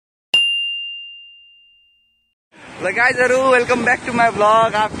गाइजहरु welcome back to my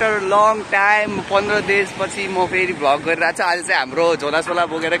vlog after long time 15 डेजपछि म फेरि vlog गरिरहेको छु। आज चाहिँ हाम्रो झोलासोला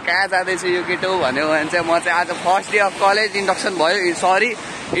बोकेर कहाँ जाँदैछु यो केटो भन्यो भने चाहिँ म चाहिँ आज first day of college induction भयो। सरी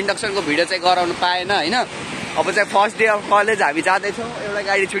इन्डक्सनको भिडियो चाहिँ गराउनु पाएन हैन। अब चाहिँ फर्स्ट डे अफ कलेज हामी जाँदैछौँ। एउटा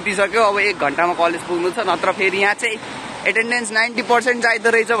गाडी छुटिसक्यो, अब 1 घण्टामा कलेज पुग्नु छ। नत्र फेरि यहाँ चाहिँ एटेन्डेन्स 90% चाहिँदो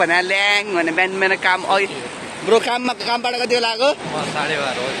रहेछ भने ल्याङ भने बिहान काम ब्रो कामबाट कति लाग्यो?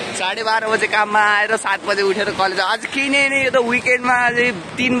 12:30 बजे काममा आएर 7 बजे उठेर कलेज। आज किन नि यो त विकेन्डमा अझै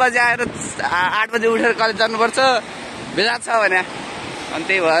 3 बजे आएर 8 बजे उठेर कलेज जानुपर्छ बेला छ भने। अनि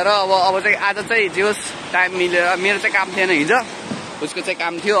त्यही भएर अब चाहिँ आज चाहिँ जे होस् टाइम मिलेर मेरो चाहिँ काम थिएन हिजो, उसको चाहिँ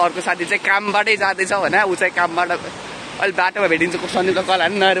काम थियो। अर्को साथी चाहिँ कामबाटै जाँदैछ भने ऊ चाहिँ कामबाट अहिले बाटोमा भेटिन्छ। सन्डे त कल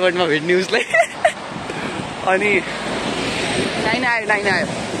हाल्नु नरबटमा भेट्ने उसलाई। अनि लाइन आयो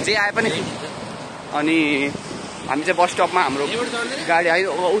जे आए पनि। अनि हामी चाहिँ बस स्टपमा हाम्रो गाडी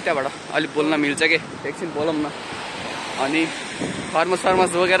आयो उताबाट अलिक बोल्न मिल्छ कि एकछिन बोलौँ न। अनि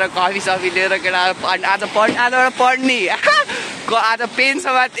थर्मस बोकेर कफी सफी लिएर केटा आज पढ्ने आज पेन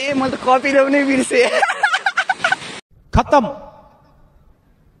समाज म त कपी ल्याउनै बिर्सेँ। खत्म,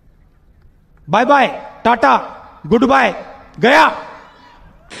 bye bye tata good bye गया।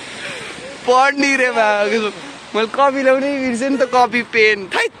 पढ्ने रे मैले कपी ल्याउनै बिर्सेँ नि त, कपी पेन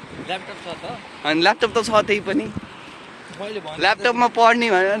खै। ल्यापटप छ त? अनि ल्यापटप त छ त्यही पनि, ल्यापटपमा पढ्ने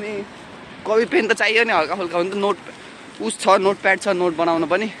भयो नि कपी पेन त चाहियो नि। हल्का फुल्का हुन्छ नोट उस छ, नोटप्याड छ नोट बनाउन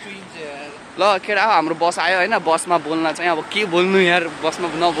पनि। ल केटा हाम्रो बस आयो होइन। बसमा बोल्न चाहिँ अब के बोल्नु यार, बसमा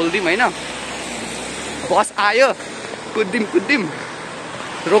नबोल्दिउँ होइन। बस आयो कुद्दिम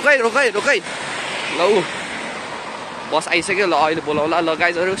रोकै ल ऊ बस आइसक्यो। ल अहिले बोलाउला। ल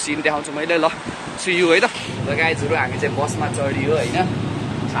गाइजहरू सिन देखाउँछु मैले। ल सियु है त। ल गाइजहरू हामी चाहिँ बसमा चढियो होइन।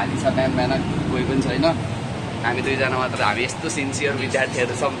 खाली छ बिहान कोही पनि छैन, हामी 2 जना मात्र। हामी यस्तो सिन्सियर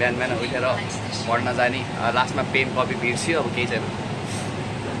विद्यार्थीहरू छौँ बिहान उठेर पढ्न जाने। लास्टमा पेन कपी बिर्सियो, अब केही छैन।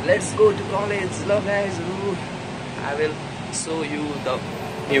 Let's go to college. ल गाइजहरू I will so you the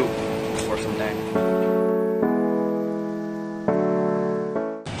view for some time.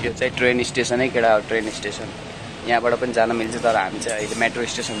 यो चाहिँ ट्रेन स्टेसन है केटा, ट्रेन स्टेसन। यहाँबाट पनि जान मिल्छ, तर हामी चाहिँ अहिले मेट्रो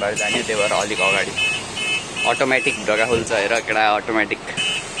स्टेसनबाट जाने, त्यही भएर अलिक अगाडि। अटोमेटिक ढोका खोल्छ हेर केटा, अटोमेटिक।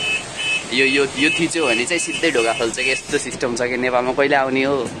 यो थिच्यो भने चाहिँ सिधै ढोका खोल्छ कि यस्तो सिस्टम छ कि नेपालमा कहिले आउने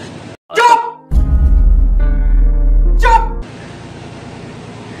हो।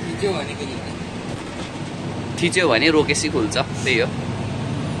 थिच्यो भने रोकेसी खुल्छ, त्यही हो।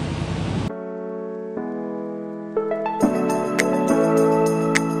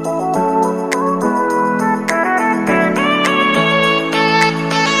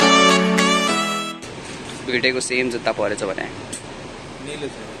 दुइटैको सेम जुत्ता परेछ भने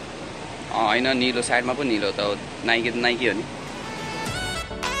होइन, निलो साइडमा पनि निलो त नाइकी हो नि।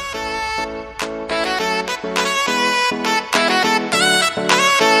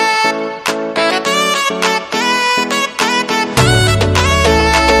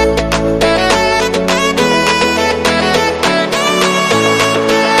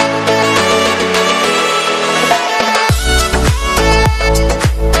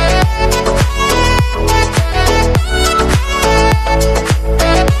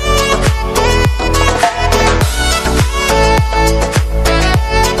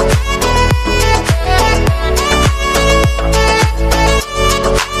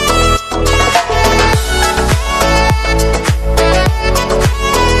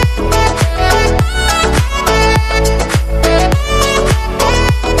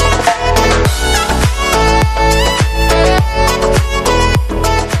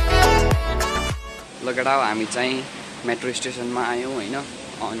 हामी चाहिँ मेट्रो स्टेसनमा आयौँ होइन।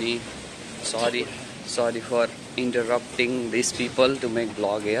 अनि sorry for इन्टरप्टिङ this people to make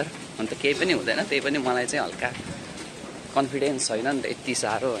blog hair. अन्त केही पनि हुँदैन, त्यही पनि मलाई चाहिँ हल्का कन्फिडेन्स छैन नि त यति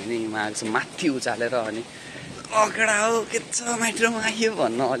साह्रो होइन। हिँड्न आएको छ माथि उचालेर, अनि केटा हो के छ मेट्रोमा आयो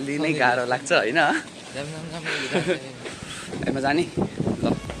भन्नु अलि नै गाह्रो लाग्छ होइन। एमा जाने ल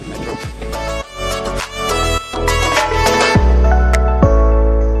मेट्रो।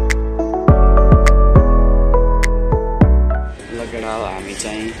 हामी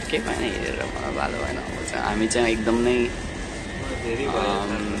चाहिँ के भएन हेरेर मलाई भालो भएन। हामी चाहिँ एकदम नै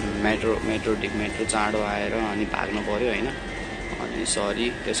मेट्रो चाँडो आएर अनि भाग्नु पऱ्यो होइन। अनि सरी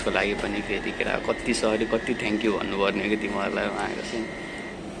त्यसको लागि पनि फेरि केटा कति सरी कति थ्याङ्क यू भन्नुपर्ने कि तिमीहरूलाई आएको छ।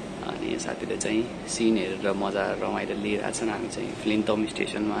 अनि साथीले चाहिँ सिन हेरेर मजा रमाइलो लिइरहेको छन्। हामी चाहिँ फ्लिन्टम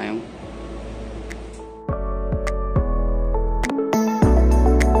स्टेसनमा आयौँ।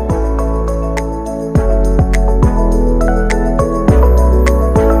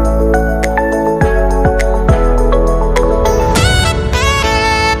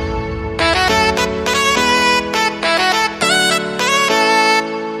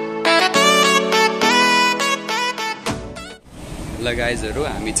 गाइजहरु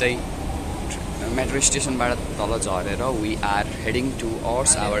हामी चाहिँ मेट्रो स्टेसनबाट तल झरेर we are heading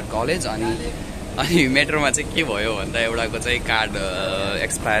towards our college अनि मेट्रोमा चाहिँ के भयो भन्दा एउटाको चाहिँ कार्ड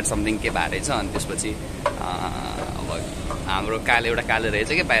एक्सपायर समथिङ के भएर छ अनि त्यसपछि अब हाम्रो एउटा काले रहेछ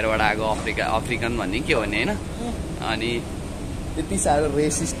कि बाहिरबाट आएको अफ्रिकन भन्ने के भन्ने हैन अनि त्यति साह्रो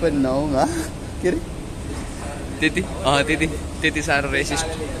रेसिस्ट पनि नहौ न के रे त्यति साह्रो रेसिस्ट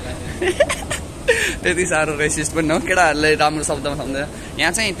त्यति साह्रो रेसिस्ट पनि न केटाहरूले राम्रो शब्दमा सम्झ्दैन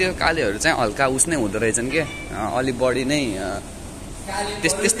यहाँ चाहिँ त्यो कालेहरू चाहिँ हल्का उस नै हुँदो रहेछन् के अलि बढी नै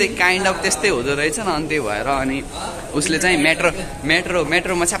त्यस्तै काइन्ड अफ त्यस्तै हुँदो रहेछ न अनि त्यही भएर अनि उसले चाहिँ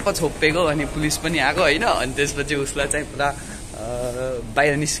मेट्रोमा छ्याप्प छोपेको अनि पुलिस पनि आएको होइन अनि त्यसपछि उसलाई चाहिँ पुरा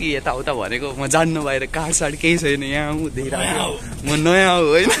बाहिर निस्कि यताउता भनेको म जान्नु बाहिर कार्ड सार्ड केही छैन यहाँ म नयाँ हो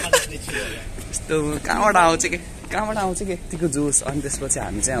होइन यस्तो कहाँबाट आउँछ के यतिको जोस अनि त्यसपछि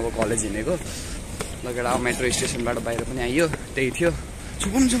हामी चाहिँ अब कलेज हिँडेको लगेर अब मेट्रो स्टेसनबाट बाहिर पनि आइयो त्यही थियो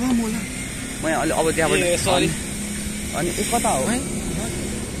छुपाउनु म अहिले अब त्यहाँबाट सरी अनि कता हो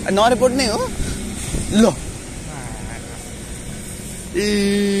नरेपोर्ट नै हो ल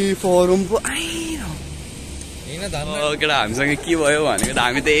ए फरम पो केटा हामीसँग के भयो भनेको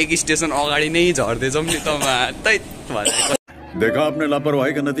हामी त एक स्टेसन अगाडि नै झर्दैछौँ नि त भनेको देखा आपने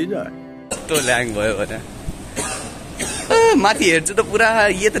लापरवाही का नतिजा है यस्तो ल्याङ भयो भने माथि हेर्छु त पुरा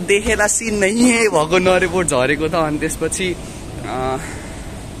यो त देखेला सिन नै भएको नरेपोर्ट झरेको त अनि त्यसपछि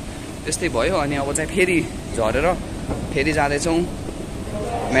त्यस्तै भयो अनि अब चाहिँ फेरि झरेर फेरि जाँदैछौँ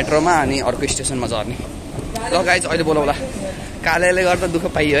मेट्रोमा अनि अर्को स्टेसनमा झर्ने ल गाइज अहिले बोलाउला कालेले गर्दा दुःख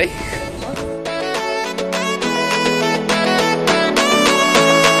पाइयो है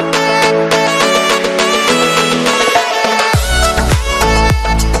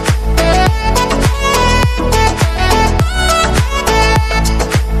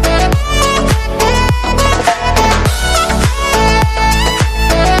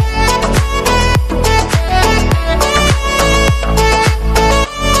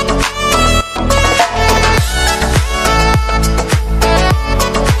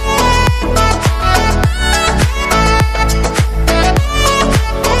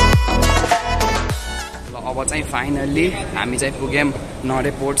फाइनल्ली हामी चाहिँ पुग्यौँ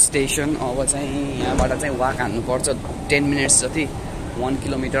नरेपोर्ट स्टेसन अब चाहिँ यहाँबाट चाहिँ वाक हान्नुपर्छ 10 मिनट्स जति 1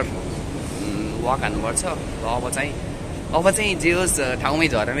 किलोमिटर वाक हान्नुपर्छ र अब चाहिँ जे होस् ठाउँमै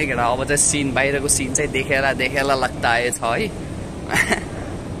झरेमै केटा अब चाहिँ सिन बाहिरको सिन चाहिँ देखेर लाग्दा आएछ है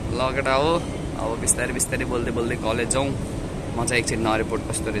ल केटा हो अब बिस्तारै बोल्दै कलेज जाउँ म चाहिँ एकछिन नरेपोर्ट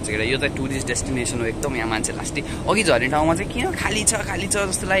कस्तो रहेछ केटा यो चाहिँ टुरिस्ट डेस्टिनेसन हो एकदम यहाँ मान्छे लास्टै अघि झर्ने ठाउँमा चाहिँ किन खाली छ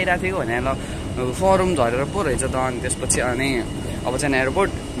जस्तो लागिरहेको थियो भनेर फरुम झरेर पो रहेछ त अनि त्यसपछि अनि अब चाहिँ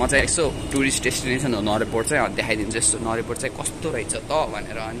एयरपोर्ट म चाहिँ यसो टुरिस्ट डेस्टिनेसन हो नरेपोर्ट चाहिँ देखाइदिन्छु यस्तो नरेपोर्ट चाहिँ कस्तो रहेछ त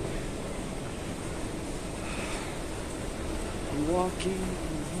भनेर अनि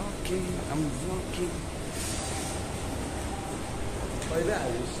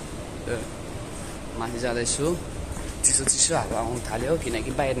माथि जाँदैछु चिसो हावा आउनु थाल्यो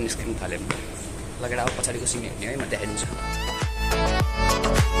किनकि बाहिर निस्किनु थाल्यो लगेर अब पछाडिको सिन हेर्ने है म देखाइदिन्छु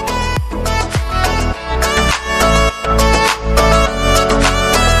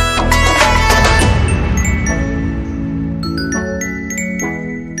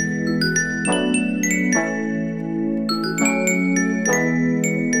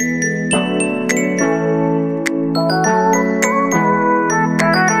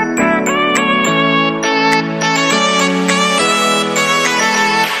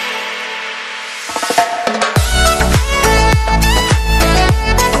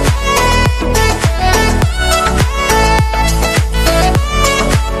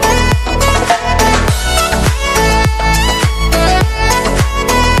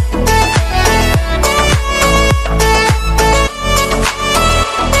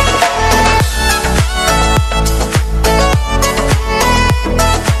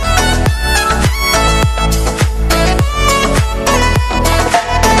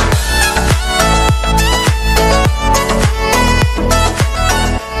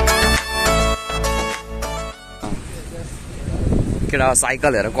केटा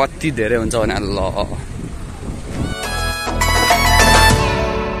साइकल हेर कति धेरै हुन्छ भने ल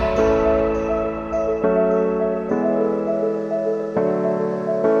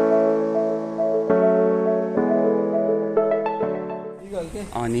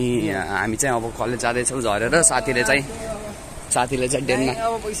अनि हामी चाहिँ अब कलेज जाँदैछौँ झरेर साथीले चाहिँ डेनमार्क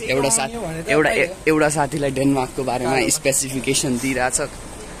एउटा साथीलाई डेनमार्कको बारेमा स्पेसिफिकेसन दिइरहेछ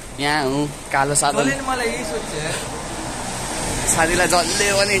यहाँ हूँ कालो साधन साथीलाई जसले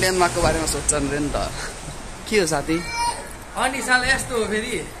पनि डेनमार्कको बारेमा सोध्छन् रे नि त के हो साथी अनि साल यस्तो हो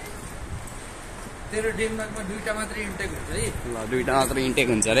फेरि तेरो डेनमार्कमा दुईटा मात्रै इन्टेक हुन्छ है ल दुईटा मात्र इन्टेक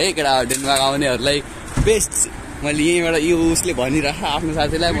हुन्छ रे केटा डेनमार्क आउनेहरूलाई बेस्ट मैले यहीँबाट यो उसले भनिरह आफ्नो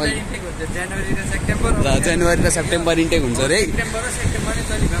साथीलाई मैले इन्टेक हुन्छ जनवरी र सेप्टेम्बर ल जनवरी र सेप्टेम्बर इन्टेक हुन्छ रे सेप्टेम्बर र सेप्टेम्बर नै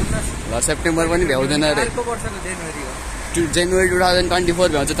चलि भ्याउन ल सेप्टेम्बर पनि भ्याउँदैन रे अर्को वर्षको जनवरी हो जनवरी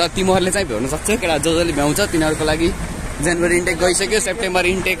 2024 भ्याउँछ तर तिमीहरूले चाहिँ भ्याउन सक्छौ केटा जसले भ्याउँछ तिनीहरूको लागि जनवरी इन्टेक गइसक्यो सेप्टेम्बर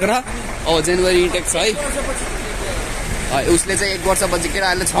इन्टेक र अब जनवरी इन्टेक छ है उसले चाहिँ 1 वर्षपछि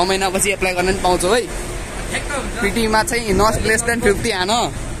केटाहरूले 6 महिनापछि एप्लाई गर्न पनि पाउँछ है पिटीमा चाहिँ नट लेस देन 50 हान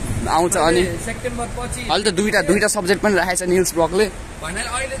आउँछ अनि सेप्टेम्बर पछि अहिले त दुईटा सब्जेक्ट पनि राखेको छ निल्स ब्रकले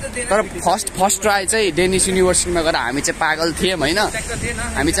तर फर्स्ट ट्राई चाहिँ डेनिस युनिभर्सिटीमा गएर हामी चाहिँ पागल थियौँ होइन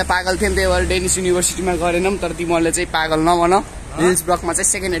हामी चाहिँ पागल थियौँ त्यही भएर डेनिस युनिभर्सिटीमा गरेनौँ तर तिमीहरूले चाहिँ पागल नभन निल्स ब्रकमा चाहिँ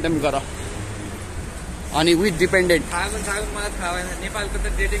सेकेन्ड एटेम्प गर अनि विथ डिपेन्डेन्ट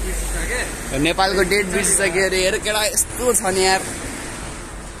नेपालको डेट बिर्सिसक्यो अरे हेर केटा यस्तो छ नि यार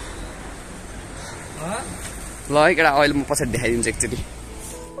ल है केटा अहिले म पछाडि देखाइदिन्छु एकचोटि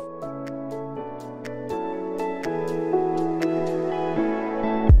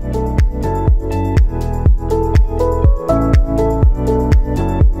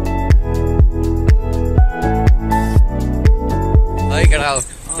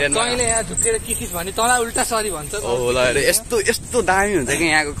तैँले यहाँ झुकेर किसिस भने तँलाई उल्टा सरी भन्छ ल यस्तो दामी हुन्छ कि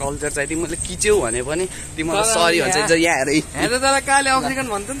यहाँको कल्चर चाहिँ तिमीले किच्यौ भने पनि तिमीलाई सरी भन्छ यहाँ हेर हेर तर काले अफ्रिकन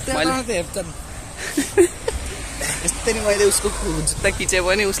भन्छ नि त्यहाँ हेप्छन् यस्तै मैले उसको जुत्ता खिचे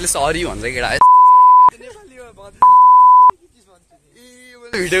पनि उसले सरी भन्छ केटा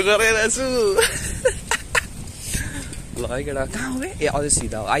भिडियो गरेर छु ल है केटा कहाँ हो ए अझै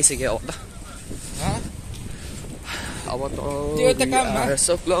सिधा आइसक्यो अब त अब त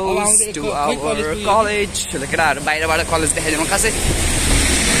so close to our college केटाहरू बाहिरबाट कलेज देखाइदिनु खासै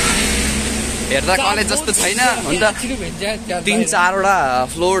हेर्दा कलेज जस्तो छैन अन्त 3-4वटा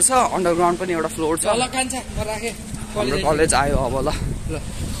फ्लोर छ अन्डरग्राउन्ड पनि एउटा फ्लोर छ हाम्रो कलेज आयो अब ल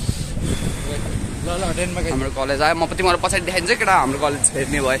हाम्रो कलेज आयो म तिमीहरू पछाडि देखाइदिन्छु केटा हाम्रो कलेज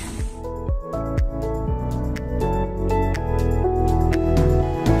हेर्ने भए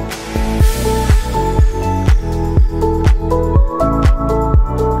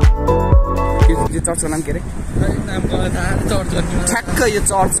चर्चको नाम के अरे ठ्याक्क यो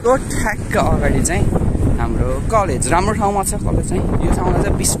चर्चको ठ्याक्क अगाडि चाहिँ हाम्रो कलेज राम्रो ठाउँमा छ कलेज चाहिँ यो ठाउँमा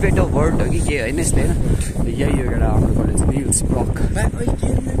चाहिँ बिस्पेटो वर्ल्ड हो कि के होइन यस्तै होइन यही हो एउटा हाम्रो कलेज निल्स ब्रक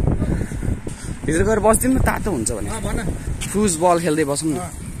भित्र गएर बस्दिउँ न तातो हुन्छ भने फुटबल खेल्दै बसौँ न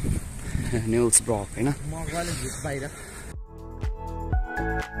निल्स ब्रक होइन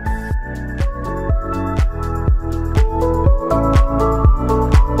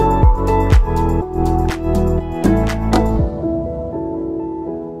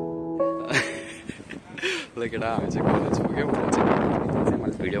केटा हामी चाहिँ कलेज पुग्यौँ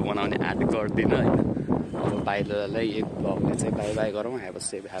मैले भिडियो बनाउने एड गर्दिनँ होइन अब बाहिरलाई एक ब्लगले चाहिँ बाई बाई गरौँ हेभ अ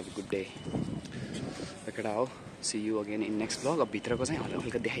गुड डे केटा हो C you again in next blog अब भित्रको चाहिँ हल्का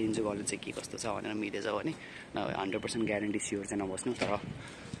हल्का देखाइदिन्छु कलेज चाहिँ के कस्तो छ भनेर मिलेछ भने 100% ग्यारेन्टी स्योर चाहिँ नबस्नु तर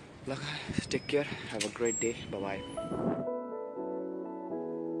ल take care have a great day by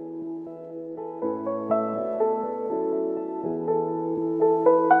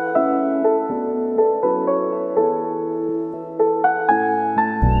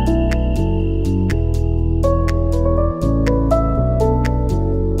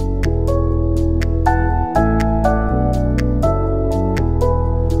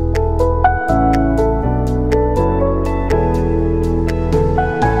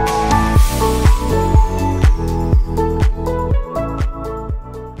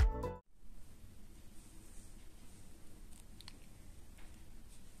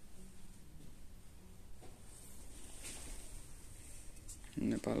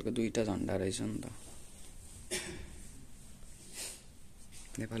नेपालको दुईटा झन्डा रहेछ नि त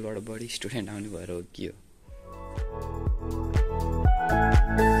नेपालबाट बढी स्टुडेन्ट आउने भएर हो के हो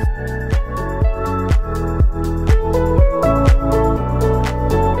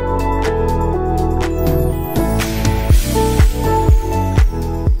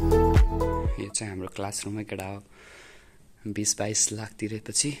यो चाहिँ हाम्रो क्लासरुमै केटा हो 20-22 लाख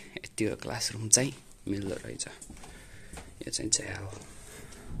तिरेपछि यतिको क्लासरुम चाहिँ मिल्दो रहेछ यो चाहिँ चिया हो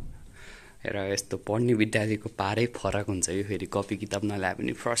र यस्तो पढ्ने विद्यार्थीको पारै फरक हुन्छ यो फेरि कपी किताब नल्याए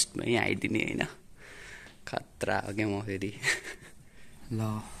पनि फर्स्टमै आइदिने होइन खतरा हो क्या म फेरि ल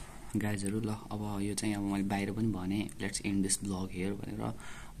गाइजहरू ल अब यो चाहिँ अब मैले बाहिर पनि भने let's and this blog here भनेर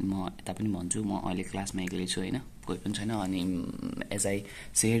म यता पनि भन्छु म अहिले क्लासमा एक्लै छु होइन कोही पनि छैन अनि एज आई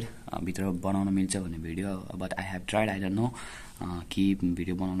सेड भित्र बनाउन मिल्छ भन्ने video but I have tried I don't know कि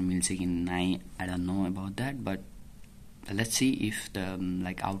भिडियो बनाउन मिल्छ कि नाइ I don't know about that but let's see if the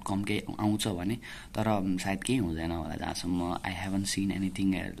like outcome केही आउँछ भने, तर सायद केही हुँदैन होला जहाँसम्म। I haven't scene anything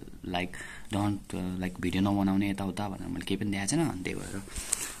like don't like video नबनाउने यताउता भनेर मैले केही पनि देखाएको छैन। त्यही भएर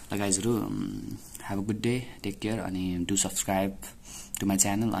ल गाइजहरू, have a good day, take care, अनि do subscribe to my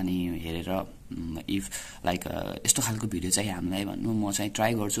channel. अनि हेरेर इफ लाइक यस्तो खालको भिडियो चाहिँ हामीलाई भन्नु, म चाहिँ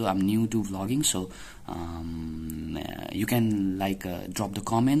ट्राई गर्छु। आम new to vlogging, so you can like drop the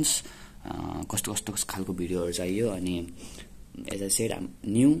comments कस्तो कस्तो खालको भिडियोहरू चाहियो। अनि as I said I'm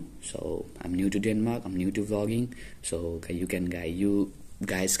new, so I'm new to Denmark, I'm new to vlogging, so you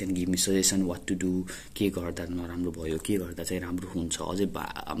guys can give me suggestion what to do, के गर्दा नराम्रो भयो, के गर्दा चाहिँ राम्रो हुन्छ। अझै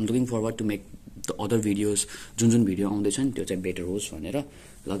I'm looking forward to make the other videos, जुन भिडियो आउँदैछ नि त्यो चाहिँ बेटर होस् भनेर।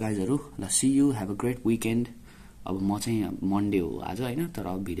 ल गाइजहरू, ल C you, have a great weekend. अब म चाहिँ मन्डे हो आज होइन, तर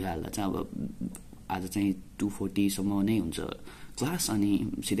अब भिडियो हाल्दा चाहिँ अब आज चाहिँ 2:40 सम्म नै हुन्छ क्लास, अनि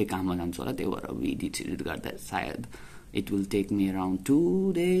सिधै काममा जान्छु होला। त्यही भएर अब एडिट गर्दा सायद it will take me around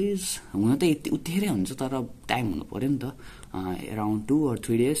 2 days. हुन त धेरै हुन्छ तर टाइम हुनु पर्यो नि त, around 2 or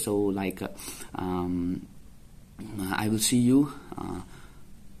 3 days. So like I will see you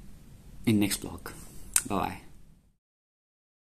in next vlog. Bye bye.